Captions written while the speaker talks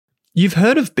You've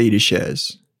heard of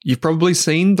BetaShares. You've probably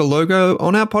seen the logo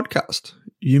on our podcast.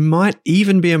 You might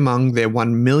even be among their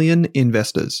 1 million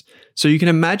investors. So you can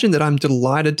imagine that I'm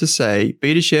delighted to say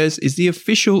BetaShares is the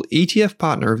official ETF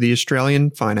partner of the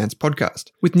Australian Finance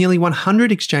Podcast. With nearly 100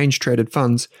 exchange-traded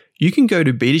funds, you can go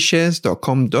to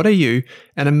betashares.com.au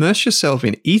and immerse yourself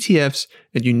in ETFs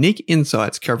and unique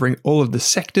insights covering all of the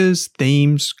sectors,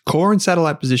 themes, core and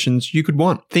satellite positions you could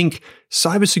want. Think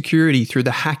cybersecurity through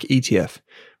the Hack ETF,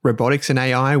 robotics and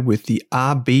AI with the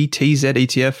RBTZ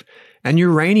ETF, and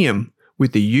uranium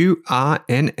with the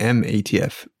URNM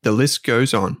ETF. The list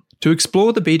goes on. To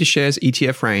explore the BetaShares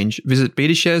ETF range, visit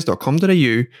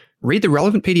betashares.com.au, read the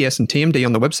relevant PDS and TMD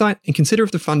on the website, and consider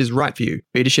if the fund is right for you.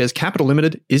 BetaShares Capital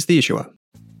Limited is the issuer.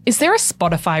 Is there a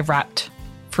Spotify Wrapped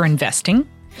for investing?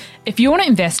 If you want to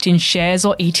invest in shares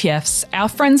or ETFs, our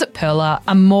friends at Pearler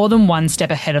are more than one step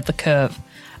ahead of the curve.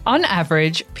 On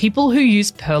average, people who use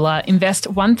Pearler invest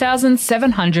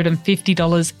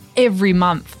 $1,750 every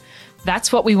month.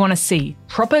 That's what we want to see,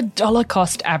 proper dollar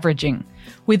cost averaging.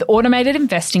 With automated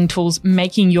investing tools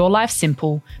making your life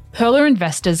simple, Pearler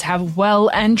investors have well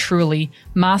and truly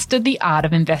mastered the art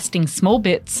of investing small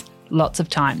bits, lots of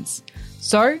times.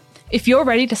 So, if you're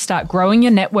ready to start growing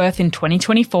your net worth in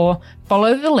 2024,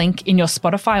 follow the link in your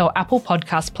Spotify or Apple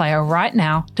podcast player right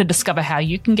now to discover how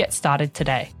you can get started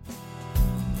today.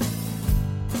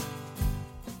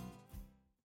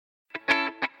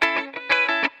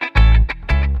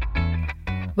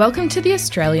 Welcome to the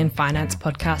Australian Finance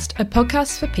Podcast, a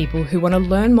podcast for people who want to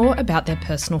learn more about their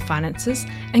personal finances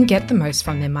and get the most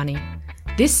from their money.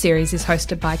 This series is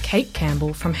hosted by Kate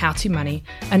Campbell from How to Money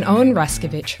and Owen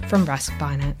Raskovich from Rask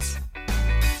Finance.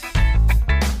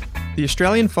 The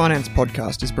Australian Finance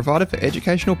Podcast is provided for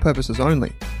educational purposes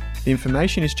only. The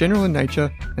information is general in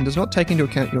nature and does not take into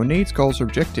account your needs, goals, or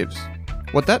objectives.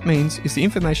 What that means is the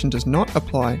information does not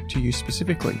apply to you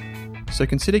specifically. So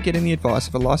consider getting the advice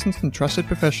of a licensed and trusted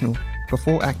professional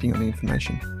before acting on the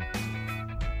information.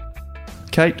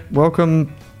 Kate,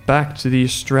 welcome back to the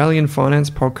Australian Finance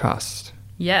Podcast.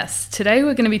 Yes, today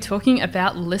we're going to be talking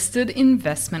about listed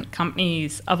investment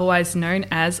companies, otherwise known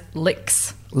as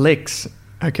LICs. LICs.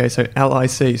 Okay, so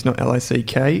LICs, not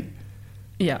LICK?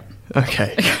 Yeah.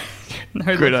 Okay.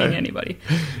 No licking anybody.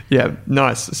 Yeah,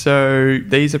 nice. So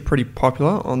these are pretty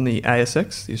popular on the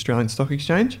ASX, the Australian Stock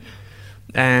Exchange.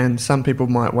 And some people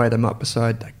might weigh them up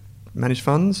beside like managed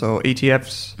funds or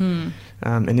ETFs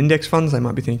and index funds. They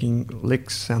might be thinking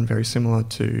LICs sound very similar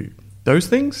to those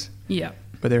things. Yeah.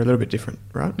 But they're a little bit different,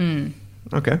 right?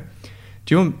 Okay.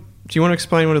 Do you want to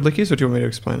explain what a LIC is, or do you want me to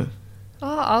explain it?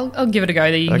 Oh, I'll give it a go.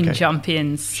 Then you can jump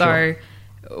in. So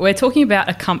we're talking about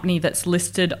a company that's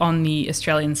listed on the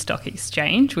Australian Stock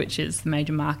Exchange, which is the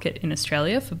major market in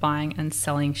Australia for buying and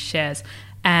selling shares.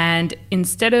 And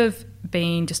instead of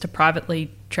being just a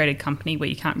privately traded company where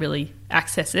you can't really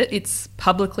access it, it's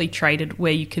publicly traded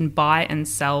where you can buy and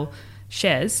sell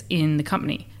shares in the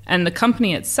company. And the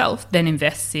company itself then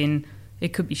invests in,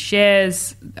 it could be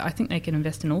shares, I think they can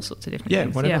invest in all sorts of different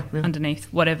things. Whatever, underneath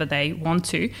whatever they want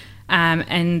to.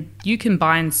 And you can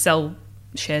buy and sell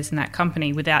shares in that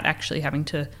company without actually having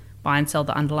to buy and sell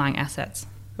the underlying assets.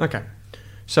 Okay.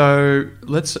 So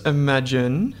let's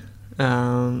imagine...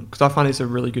 because I find it's a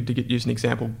really good to use an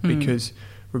example because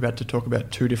we're about to talk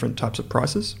about two different types of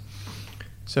prices.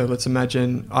 So let's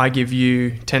imagine I give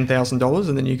you $10,000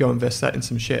 and then you go invest that in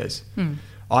some shares.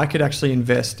 I could actually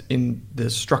invest in the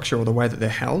structure or the way that they're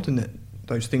held and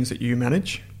those things that you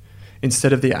manage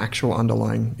instead of the actual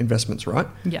underlying investments, right?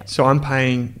 Yeah. So I'm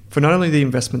paying for not only the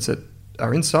investments that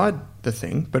are inside the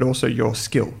thing, but also your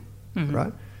skill,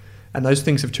 right? And those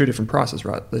things have two different prices,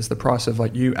 right? There's the price of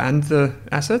like you and the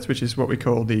assets, which is what we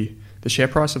call the share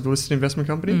price of the listed investment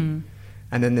company.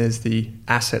 And then there's the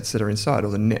assets that are inside,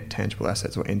 or the net tangible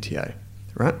assets, or NTA,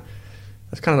 right?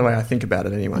 That's kind of the way I think about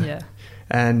it anyway. Yeah.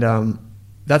 And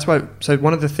that's why, so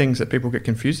one of the things that people get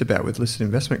confused about with listed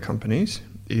investment companies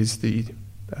is the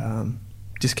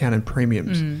discounted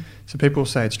premiums. So people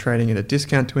say it's trading at a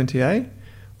discount to NTA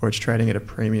or it's trading at a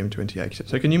premium to NTA.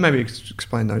 So can you maybe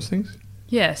explain those things?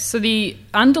 Yes, so the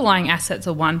underlying assets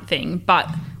are one thing, but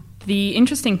the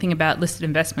interesting thing about listed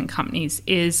investment companies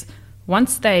is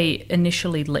once they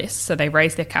initially list, so they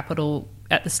raise their capital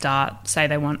at the start, say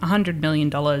they want $100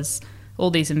 million, all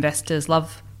these investors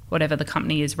love whatever the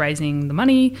company is raising the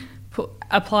money,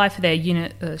 apply for their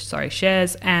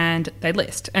shares, and they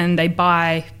list. And they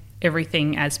buy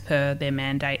everything as per their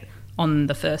mandate on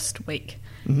the first week.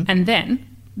 And then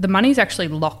the money's actually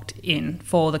locked in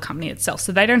for the company itself.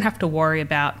 So they don't have to worry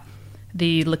about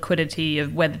the liquidity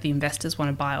of whether the investors want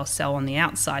to buy or sell on the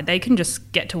outside. They can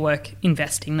just get to work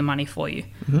investing the money for you.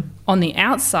 On the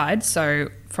outside, so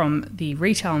from the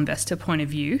retail investor point of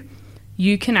view,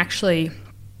 you can actually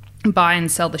buy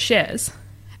and sell the shares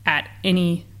at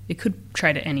it could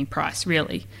trade at any price,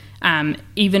 really.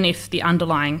 Even if the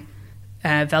underlying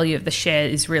value of the share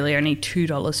is really only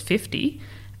 $2.50,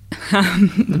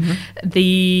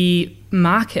 the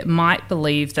market might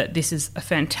believe that this is a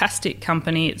fantastic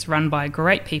company, it's run by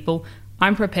great people,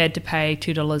 I'm prepared to pay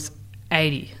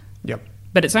 $2.80. Yep.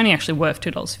 But it's only actually worth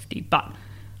 $2.50. But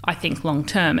I think long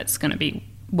term it's going to be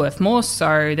worth more,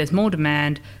 so there's more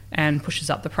demand and pushes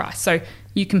up the price. So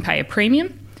you can pay a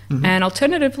premium, and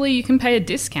alternatively you can pay a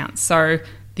discount. So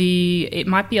it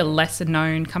might be a lesser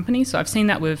known company. So I've seen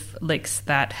that with LICs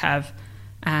that have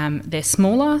they're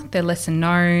smaller, they're lesser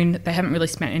known, they haven't really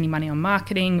spent any money on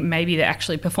marketing, maybe they're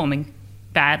actually performing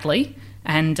badly,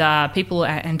 and people are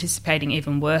anticipating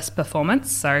even worse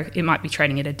performance, so it might be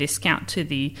trading at a discount to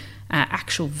the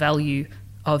actual value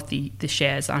of the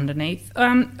shares underneath,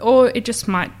 or it just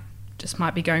might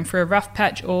be going through a rough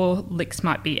patch, or LICs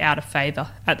might be out of favour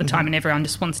at the time and everyone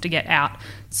just wants to get out,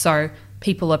 so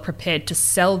people are prepared to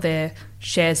sell their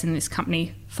shares in this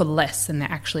company for less than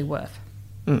they're actually worth.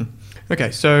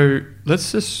 Okay, so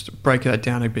let's just break that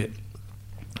down a bit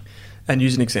and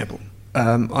use an example.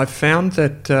 I found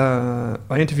that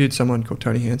I interviewed someone called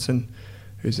Tony Hansen,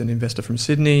 who's an investor from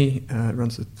Sydney,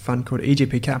 runs a fund called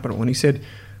EGP Capital, and he said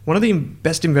one of the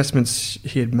best investments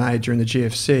he had made during the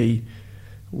GFC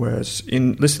was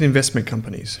in listed investment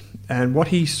companies. And what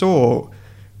he saw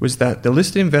was that the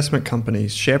listed investment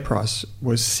company's share price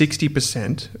was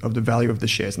 60% of the value of the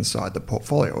shares inside the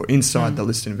portfolio, or inside the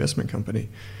listed investment company.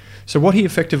 So what he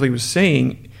effectively was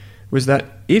seeing was that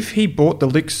if he bought the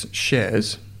LIC's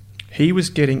shares, he was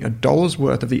getting $1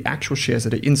 worth of the actual shares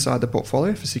that are inside the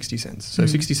portfolio for 60 cents. So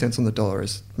 60 cents on the dollar,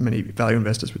 as many value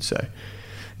investors would say.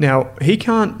 Now, he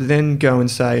can't then go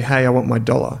and say, hey, I want my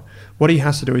dollar. What he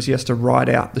has to do is he has to ride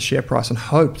out the share price and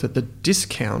hope that the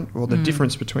discount or the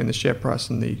difference between the share price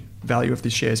and the value of the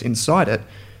shares inside it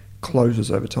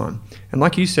closes over time. And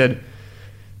like you said,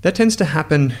 that tends to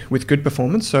happen with good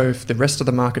performance. So if the rest of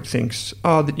the market thinks,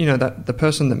 that the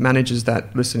person that manages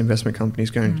that listed investment company is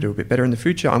going to do a bit better in the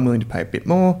future, I'm willing to pay a bit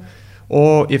more.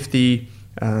 Or if the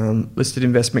listed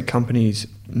investment company's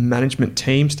management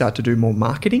team start to do more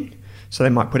marketing, so they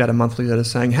might put out a monthly letter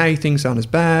saying, hey, things aren't as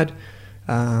bad.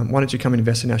 Why don't you come and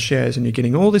invest in our shares? And you're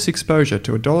getting all this exposure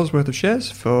to $1 worth of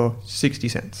shares for 60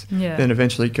 cents. Yeah. Then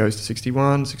eventually it goes to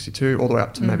 61, 62, all the way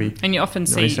up to maybe And you often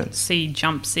 90 cents. see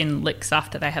jumps in LICs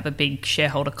after they have a big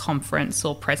shareholder conference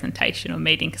or presentation or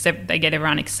meeting, because they get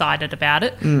everyone excited about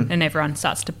it and everyone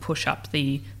starts to push up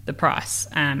the price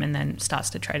and then starts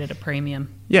to trade at a premium.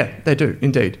 Yeah, they do,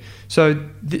 indeed. So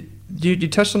you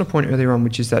touched on a point earlier on,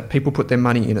 which is that people put their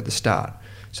money in at the start.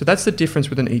 So that's the difference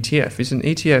with an ETF. Is an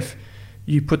ETF,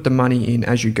 you put the money in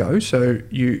as you go. So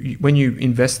you when you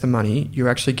invest the money, you're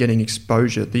actually getting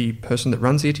exposure. The person that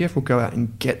runs the ETF will go out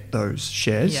and get those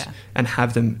shares and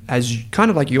have them as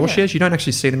kind of like your shares. You don't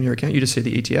actually see them in your account. You just see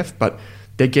the ETF, but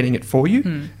they're getting it for you,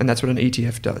 and that's what an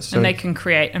ETF does. So, and they can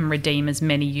create and redeem as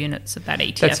many units of that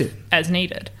ETF as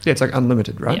needed. Yeah, it's like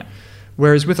unlimited, right? Yeah.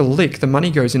 Whereas with a LIC, the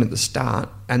money goes in at the start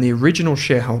and the original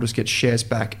shareholders get shares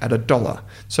back at $1.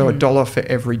 So $1 for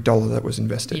every dollar that was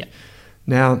invested. Yeah.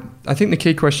 Now, I think the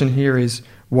key question here is,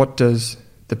 what does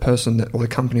the person or the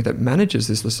company that manages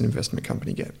this listed investment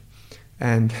company get?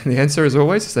 And the answer, as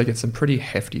always, is they get some pretty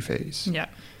hefty fees. Yeah.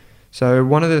 So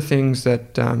one of the things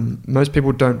that most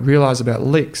people don't realize about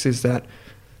LICs is that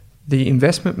the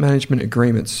investment management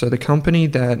agreements, so the company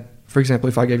that, for example,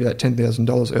 if I gave you that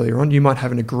 $10,000 earlier on, you might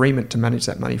have an agreement to manage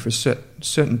that money for a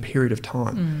certain period of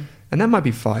time. And that might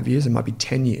be 5 years, it might be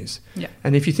 10 years. Yeah.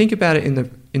 And if you think about it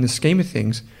in the scheme of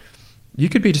things, you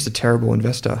could be just a terrible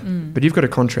investor, but you've got a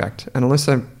contract. And unless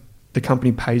the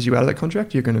company pays you out of that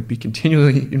contract, you're going to be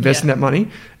continually investing that money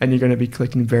and you're going to be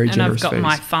collecting very generous fees. And I've got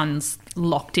my funds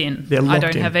locked in. They're locked in.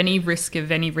 I don't have any risk of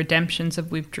any redemptions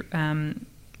of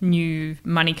new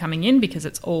money coming in because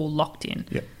it's all locked in.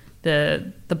 Yeah.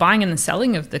 The buying and the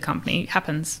selling of the company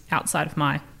happens outside of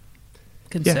my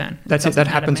concern. Yeah, that's it. That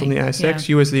happens on the ASX. Yeah.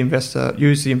 You as the investor,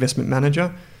 you as the investment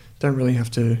manager, don't really have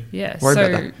to worry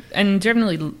about that. And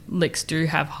generally LICs do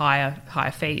have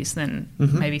higher fees than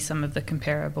maybe some of the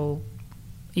comparable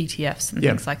ETFs and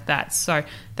things like that. So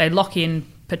they lock in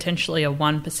potentially a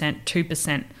 1%,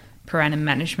 2% per annum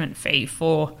management fee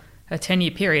for a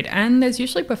 10-year period. And there's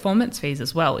usually performance fees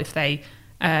as well if they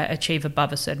achieve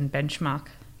above a certain benchmark.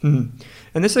 And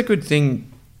this is a good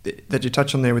thing that you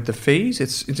touch on there with the fees,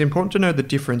 it's important to know the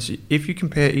difference. If you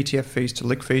compare ETF fees to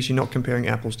LIC fees, you're not comparing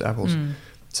apples to apples.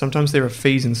 Sometimes there are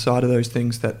fees inside of those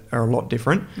things that are a lot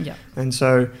different. Yeah. And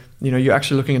so, you're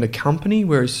actually looking at a company,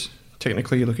 whereas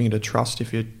technically you're looking at a trust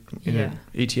if you're in an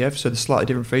ETF, so there's slightly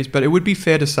different fees. But it would be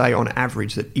fair to say on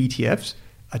average that ETFs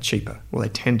are cheaper. Well, they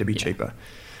tend to be cheaper.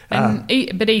 But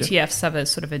ETFs have a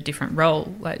sort of a different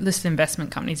role. Like listed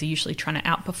investment companies are usually trying to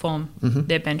outperform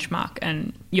their benchmark,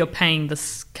 and you're paying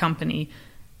this company,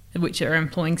 which are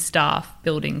employing staff,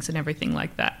 buildings, and everything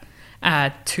like that,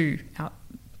 to out.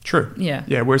 True. Yeah.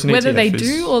 Yeah. Whereas an whether ETF they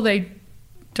do or they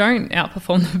don't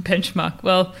outperform the benchmark,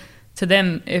 well, to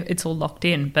them it's all locked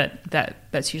in. But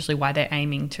that's usually why they're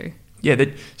aiming to. Yeah.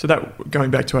 So that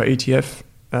going back to our ETF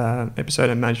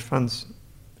episode and managed funds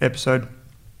episode,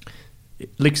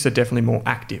 LICs are definitely more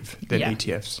active than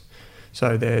ETFs.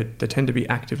 So they tend to be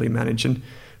actively managed, and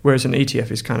whereas an ETF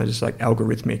is kind of just like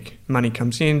algorithmic. Money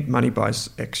comes in, money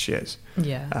buys X shares.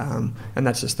 Yeah. And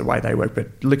that's just the way they work.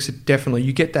 But LICs are definitely,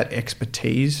 you get that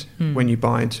expertise when you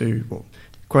buy into, well,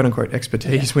 quote unquote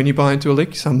expertise when you buy into a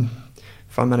LIC. Some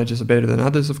fund managers are better than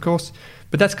others, of course.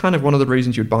 But that's kind of one of the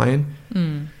reasons you'd buy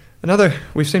in. Another,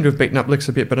 we seem to have beaten up LICs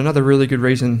a bit, but another really good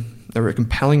reason, or a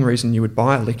compelling reason you would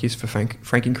buy a LIC is for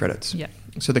franking credits. Yeah.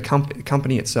 So the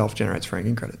company itself generates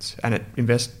franking credits, and it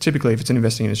invests, typically if it's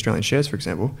investing in Australian shares, for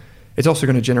example, it's also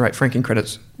going to generate franking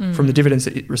credits from the dividends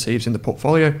that it receives in the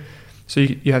portfolio. So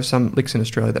you have some LICs in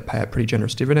Australia that pay out pretty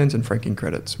generous dividends and franking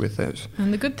credits with those.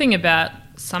 And the good thing about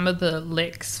some of the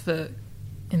LICs for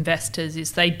investors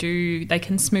is they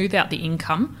can smooth out the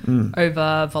income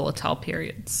over volatile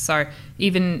periods. So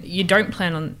even you don't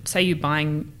plan on, say you're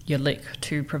buying your LIC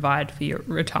to provide for your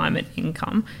retirement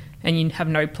income and you have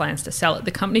no plans to sell it,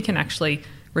 the company can actually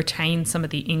retain some of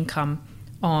the income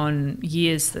on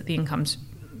years that the income's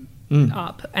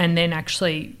up, and then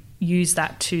actually use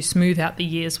that to smooth out the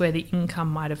years where the income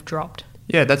might have dropped.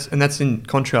 Yeah, that's in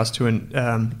contrast to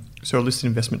a listed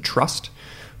investment trust,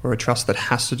 or a trust that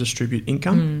has to distribute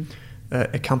income.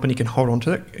 A company can hold on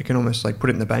to it. It can almost like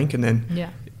put it in the bank, and then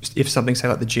if something, say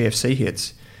like the GFC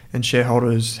hits and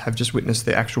shareholders have just witnessed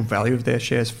the actual value of their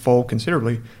shares fall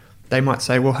considerably, they might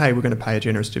say, well, hey, we're going to pay a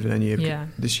generous dividend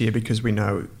this year because we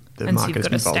know the market's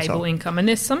been volatile. And so you've got a stable income. And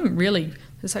there's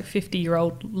like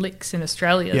 50-year-old LICs in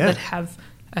Australia that have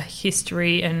a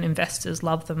history, and investors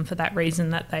love them for that reason,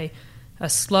 that they are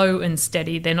slow and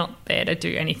steady. They're not there to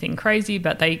do anything crazy,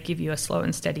 but they give you a slow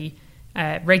and steady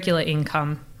regular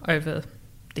income over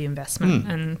the investment.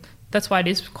 And that's why it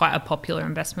is quite a popular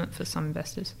investment for some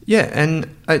investors. Yeah,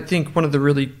 and I think one of the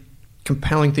really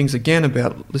compelling things again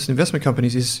about listed investment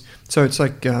companies is, so it's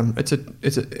like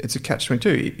it's a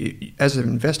catch-22. As an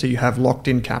investor, you have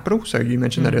locked-in capital. So you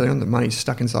mentioned that earlier on, the money's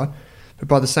stuck inside. But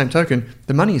by the same token,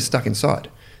 the money is stuck inside.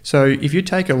 So if you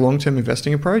take a long-term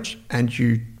investing approach and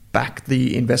you back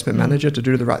the investment manager to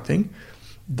do the right thing,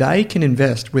 they can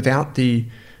invest without the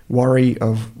worry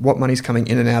of what money's coming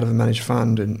in and out of a managed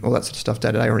fund and all that sort of stuff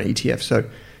day to day, or an ETF. So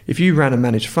if you ran a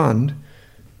managed fund,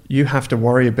 you have to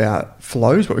worry about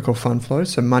flows, what we call fund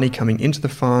flows. So money coming into the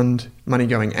fund, money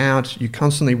going out. You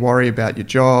constantly worry about your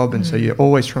job, and so you're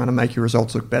always trying to make your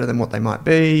results look better than what they might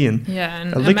be. And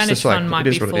and a managed fund might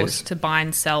be forced to buy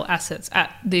and sell assets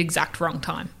at the exact wrong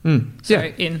time. So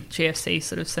in GFC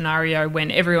sort of scenario,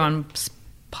 when everyone's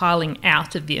piling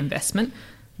out of the investment,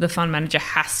 the fund manager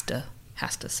has to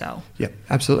sell. Yeah,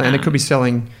 absolutely. And it could be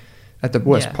selling at the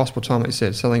worst possible time, like you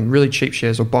said, selling really cheap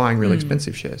shares or buying really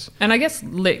expensive shares. And I guess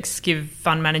LICs give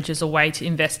fund managers a way to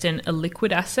invest in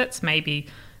illiquid assets, maybe,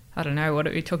 I don't know, what are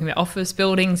we talking about, office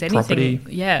buildings, anything. Property.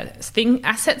 Yeah,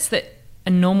 assets that a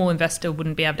normal investor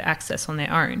wouldn't be able to access on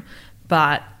their own,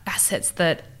 but assets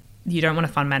that you don't want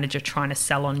a fund manager trying to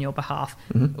sell on your behalf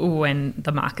when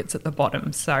the market's at the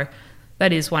bottom. So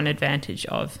that is one advantage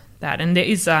of that. And there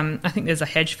is, I think there's a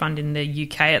hedge fund in the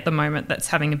UK at the moment that's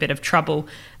having a bit of trouble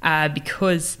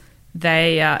because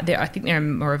I think they're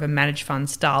more of a managed fund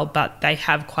style, but they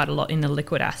have quite a lot in the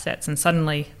liquid assets, and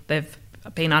suddenly they've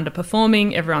been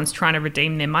underperforming. Everyone's trying to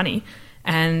redeem their money,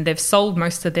 and they've sold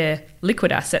most of their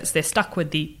liquid assets. They're stuck with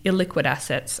the illiquid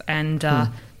assets, and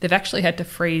they've actually had to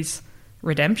freeze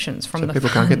redemptions from the funds. So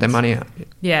people can't get their money out.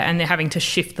 Yeah, and they're having to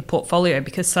shift the portfolio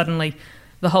because suddenly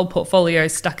the whole portfolio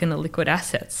is stuck in the liquid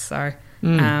assets. So,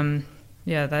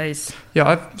 those.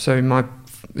 Yeah, so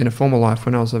in a former life,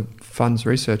 when I was a funds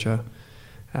researcher,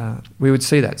 we would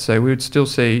see that. So we would still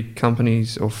see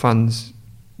companies or funds,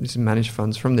 these managed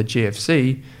funds from the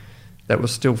GFC, that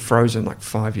was still frozen like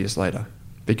 5 years later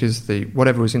because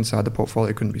whatever was inside the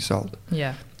portfolio couldn't be sold.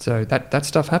 Yeah. So that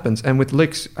stuff happens. And with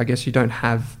LICs, I guess you don't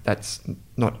have, that's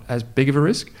not as big of a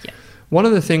risk. Yeah. One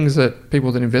of the things that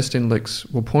people that invest in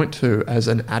LICs will point to as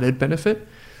an added benefit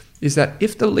is that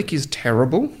if the LIC is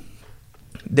terrible,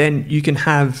 then you can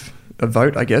have a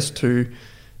vote, I guess, to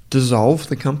dissolve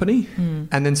the company.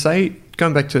 And then say,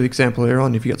 going back to the example earlier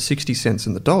on, if you got 60 cents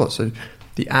in the dollar, so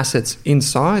the assets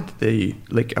inside the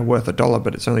LIC are worth $1,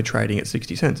 but it's only trading at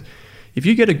 60 cents. If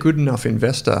you get a good enough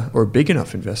investor or a big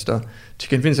enough investor to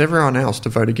convince everyone else to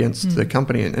vote against the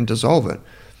company and dissolve it,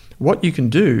 what you can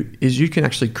do is you can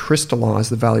actually crystallize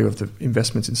the value of the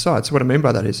investments inside. So what I mean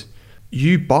by that is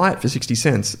you buy it for 60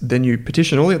 cents, then you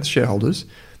petition all the other shareholders,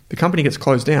 the company gets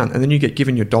closed down, and then you get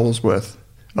given your dollar's worth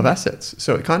of assets.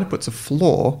 So it kind of puts a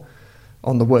floor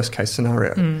on the worst case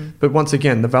scenario. But once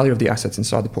again, the value of the assets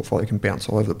inside the portfolio can bounce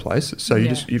all over the place. So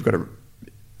you've got to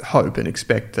hope and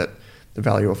expect that the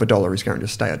value of $1 is going to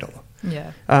stay $1.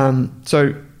 Yeah.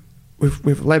 So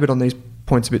we've laboured on these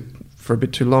points for a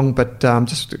bit too long, but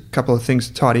just a couple of things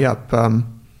to tidy up.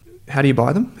 How do you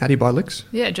buy them? How do you buy LICs?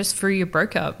 Yeah, just through your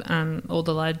broker. All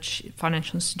the large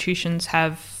financial institutions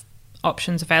have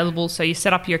options available. So you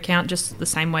set up your account just the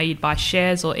same way you'd buy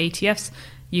shares or ETFs.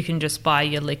 You can just buy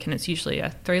your LIC, and it's usually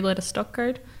a 3-letter stock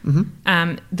code.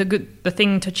 The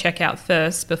thing to check out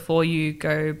first before you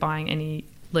go buying any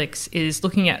LICs is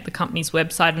looking at the company's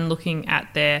website and looking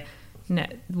at their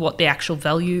what the actual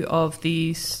value of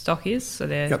the stock is, so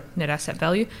their net asset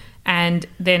value, and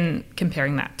then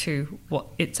comparing that to what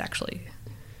it's actually.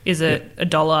 Is it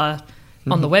 $1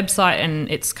 on the website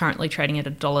and it's currently trading at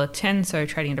 $1.10, so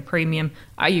trading at a premium?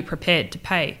 Are you prepared to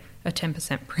pay a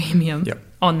 10% premium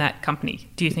on that company?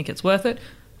 Do you think it's worth it?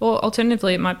 Or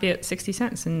alternatively, it might be at 60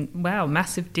 cents and wow,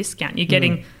 massive discount. You're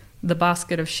getting the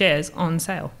basket of shares on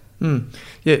sale.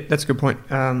 Yeah, that's a good point.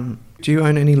 Do you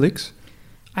own any LICs?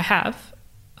 I have.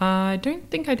 I don't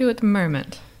think I do at the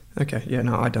moment. Okay, yeah,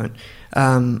 no, I don't.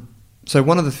 So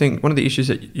one of the issues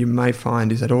that you may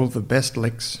find is that all the best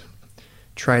LICs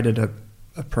trade at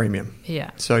a premium.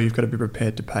 Yeah. So you've got to be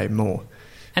prepared to pay more.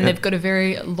 And they've got a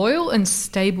very loyal and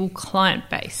stable client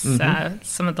base.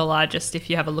 Some of the largest, if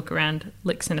you have a look around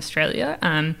LICs in Australia,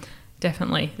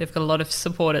 definitely they've got a lot of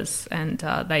supporters, and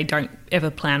they don't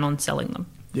ever plan on selling them.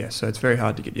 Yeah, so it's very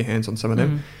hard to get your hands on some of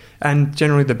them. And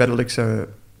generally the better LICs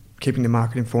are keeping the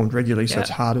market informed regularly, so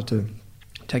it's harder to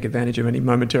take advantage of any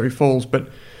momentary falls. But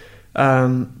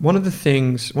one of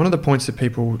the points that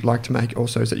people like to make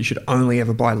also is that you should only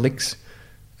ever buy LICs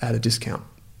at a discount.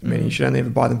 Meaning you should only ever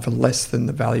buy them for less than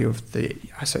the value of the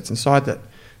assets inside the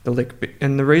LIC.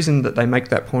 And the reason that they make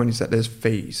that point is that there's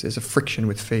fees. There's a friction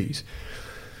with fees.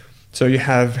 So you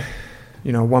have, a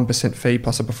 1% fee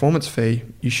plus a performance fee.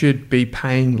 You should be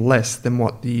paying less than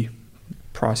what the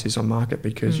price is on market,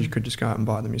 because you could just go out and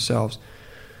buy them yourselves.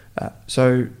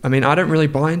 So, I don't really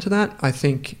buy into that. I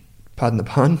think, pardon the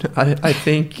pun, I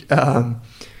think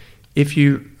if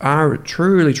you are a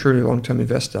truly, truly long-term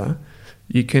investor,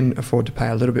 you can afford to pay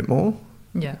a little bit more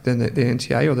than the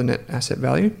NTA or the net asset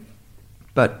value.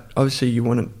 But obviously you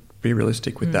want to be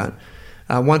realistic with that.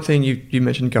 One thing you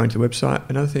mentioned, going to the website.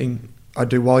 Another thing I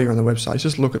do while you're on the website is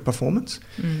just look at performance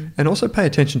and also pay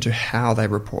attention to how they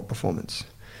report performance.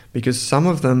 Because some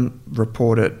of them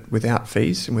report it without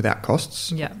fees and without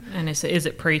costs. Yeah, and is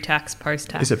it pre-tax,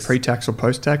 post-tax? Is it pre-tax or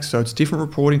post-tax? So it's different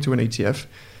reporting to an ETF.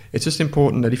 It's just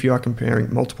important that if you are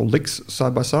comparing multiple LICs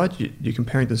side by side, you're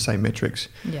comparing the same metrics.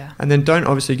 Yeah. And then don't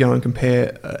obviously go and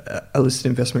compare a listed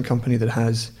investment company that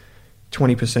has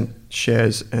 20%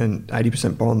 shares and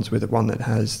 80% bonds with one that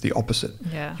has the opposite.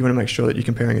 Yeah. You want to make sure that you're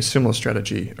comparing a similar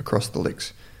strategy across the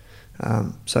LICs.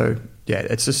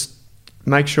 It's just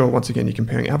make sure, once again, you're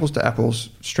comparing apples to apples,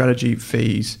 strategy,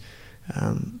 fees,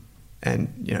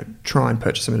 and try and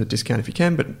purchase them at a discount if you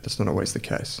can, but that's not always the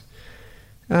case.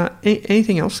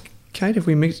 Anything else, Kate? Have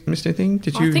we missed anything?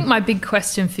 I think my big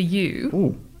question for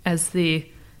you, as the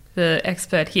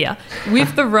expert here,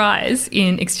 with the rise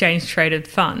in exchange-traded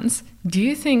funds, do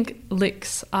you think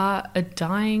LICs are a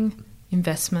dying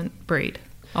investment breed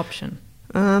option?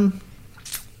 Well,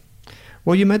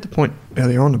 you made the point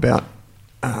earlier on about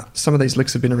some of these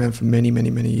LICs have been around for many, many,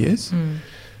 many years.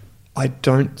 I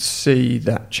don't see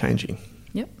that changing.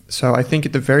 Yep. So I think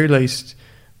at the very least,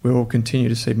 we will continue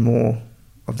to see more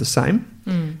of the same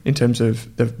in terms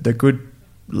of the good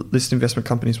listed investment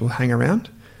companies will hang around.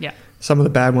 Yeah. Some of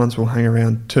the bad ones will hang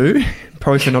around too.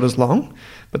 Probably not as long,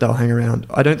 but they'll hang around.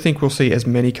 I don't think we'll see as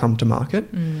many come to market,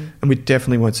 and we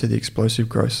definitely won't see the explosive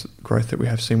growth that we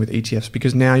have seen with ETFs,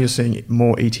 because now you're seeing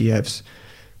more ETFs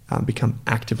become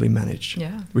actively managed,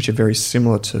 which are very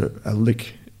similar to a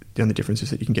LIC. The only difference is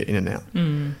that you can get in and out.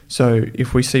 So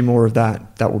if we see more of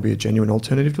that, that will be a genuine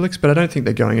alternative to LICs, but I don't think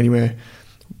they're going anywhere.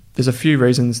 there's a few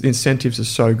reasons. The incentives are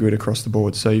so good across the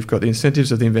board. So you've got the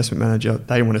incentives of the investment manager.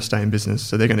 They want to stay in business,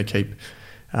 so they're going to keep.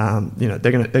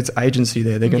 It's agency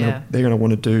there. They're going to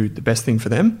want to do the best thing for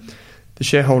them. The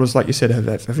shareholders, like you said,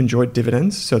 have enjoyed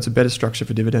dividends, so it's a better structure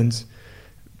for dividends,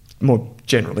 more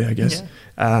generally, I guess.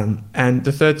 Yeah. And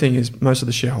the third thing is most of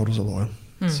the shareholders are loyal.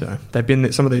 So they've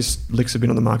been. Some of these LICs have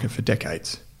been on the market for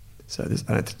decades. So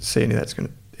I don't see any that's going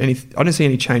to. I don't see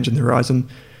any change in the horizon.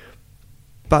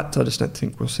 But I just don't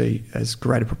think we'll see as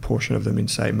great a proportion of them in,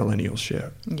 say, millennials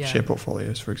share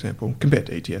portfolios, for example, compared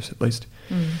to ETFs at least.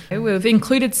 We've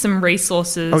included some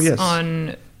resources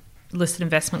on listed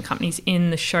investment companies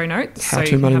in the show notes. How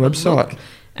to Money website.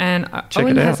 And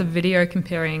Owen has a video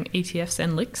comparing ETFs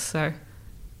and LICs, so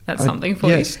that's something for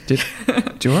you. Yes,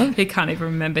 do I? He can't even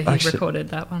remember he recorded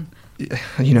that one.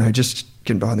 Just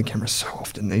getting behind the camera so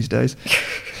often these days.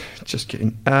 Just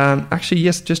kidding. Actually,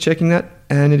 yes, just checking that,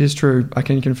 and it is true. I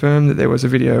can confirm that there was a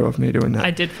video of me doing that.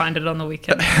 I did find it on the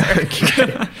weekend.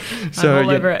 So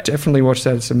definitely watch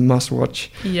that. It's a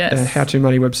must-watch. Yes. How to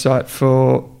Money website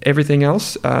for everything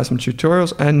else, some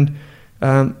tutorials, and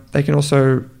they can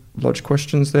also lodge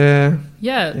questions there.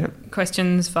 Yeah.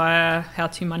 Questions via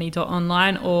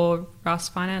howtomoney.online or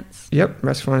Rask Finance. Yep,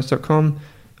 raskfinance.com.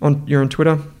 You're on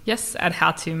Twitter? Yes, at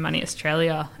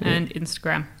howtomoneyaustralia and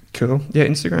Instagram. Cool. Yeah,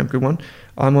 Instagram, good one.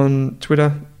 I'm on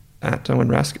Twitter at Owen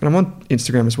Rask, and I'm on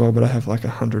Instagram as well, but I have like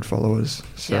 100 followers.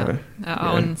 So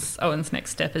Owen's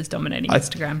next step is dominating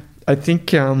Instagram. I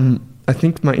think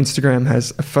my Instagram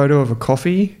has a photo of a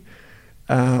coffee,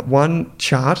 one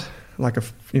chart, like a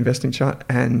investing chart,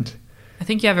 and I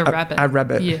think you have a rabbit. A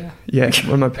rabbit. Yeah,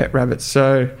 one of my pet rabbits.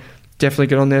 So definitely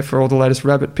get on there for all the latest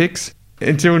rabbit pics.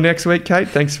 Until next week, Kate,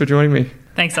 thanks for joining me.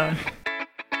 Thanks, Owen.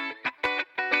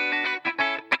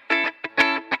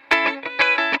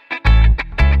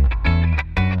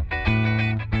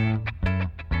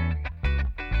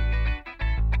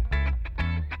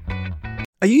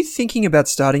 Are you thinking about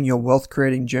starting your wealth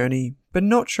creating journey, but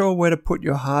not sure where to put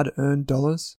your hard-earned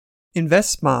dollars?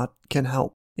 InvestSmart can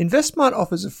help. InvestSmart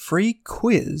offers a free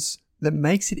quiz that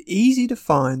makes it easy to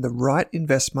find the right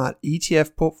InvestSmart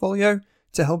ETF portfolio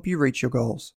to help you reach your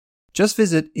goals. Just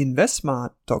visit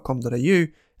investsmart.com.au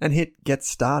and hit Get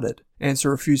Started.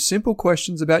 Answer a few simple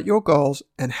questions about your goals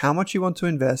and how much you want to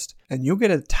invest, and you'll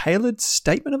get a tailored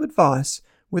statement of advice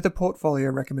with a portfolio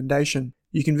recommendation.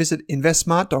 You can visit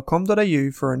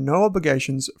investsmart.com.au for a no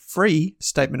obligations free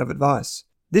statement of advice.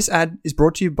 This ad is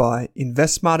brought to you by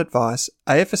InvestSmart Advice,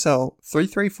 AFSL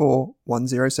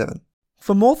 334107.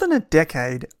 For more than a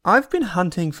decade, I've been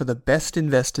hunting for the best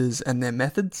investors and their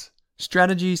methods,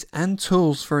 strategies, and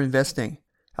tools for investing.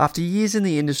 After years in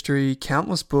the industry,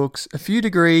 countless books, a few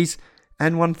degrees,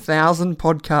 and 1,000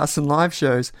 podcasts and live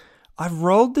shows, I've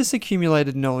rolled this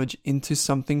accumulated knowledge into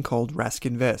something called Rask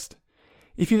Invest.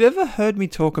 If you've ever heard me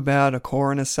talk about a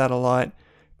core and a satellite,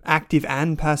 active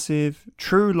and passive,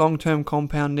 true long-term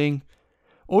compounding,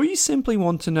 or you simply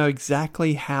want to know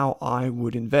exactly how I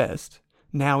would invest,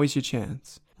 now is your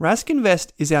chance. Rask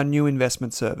Invest is our new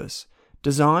investment service,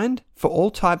 designed for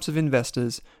all types of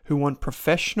investors who want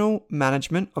professional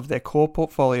management of their core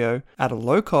portfolio at a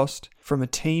low cost from a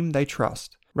team they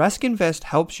trust. Rask Invest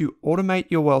helps you automate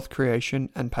your wealth creation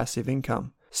and passive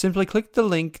income. Simply click the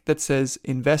link that says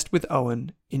Invest with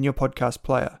Owen in your podcast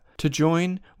player to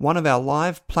join one of our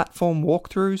live platform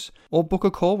walkthroughs or book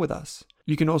a call with us.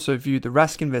 You can also view the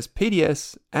Rask Invest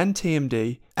PDS and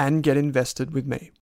TMD and get invested with me.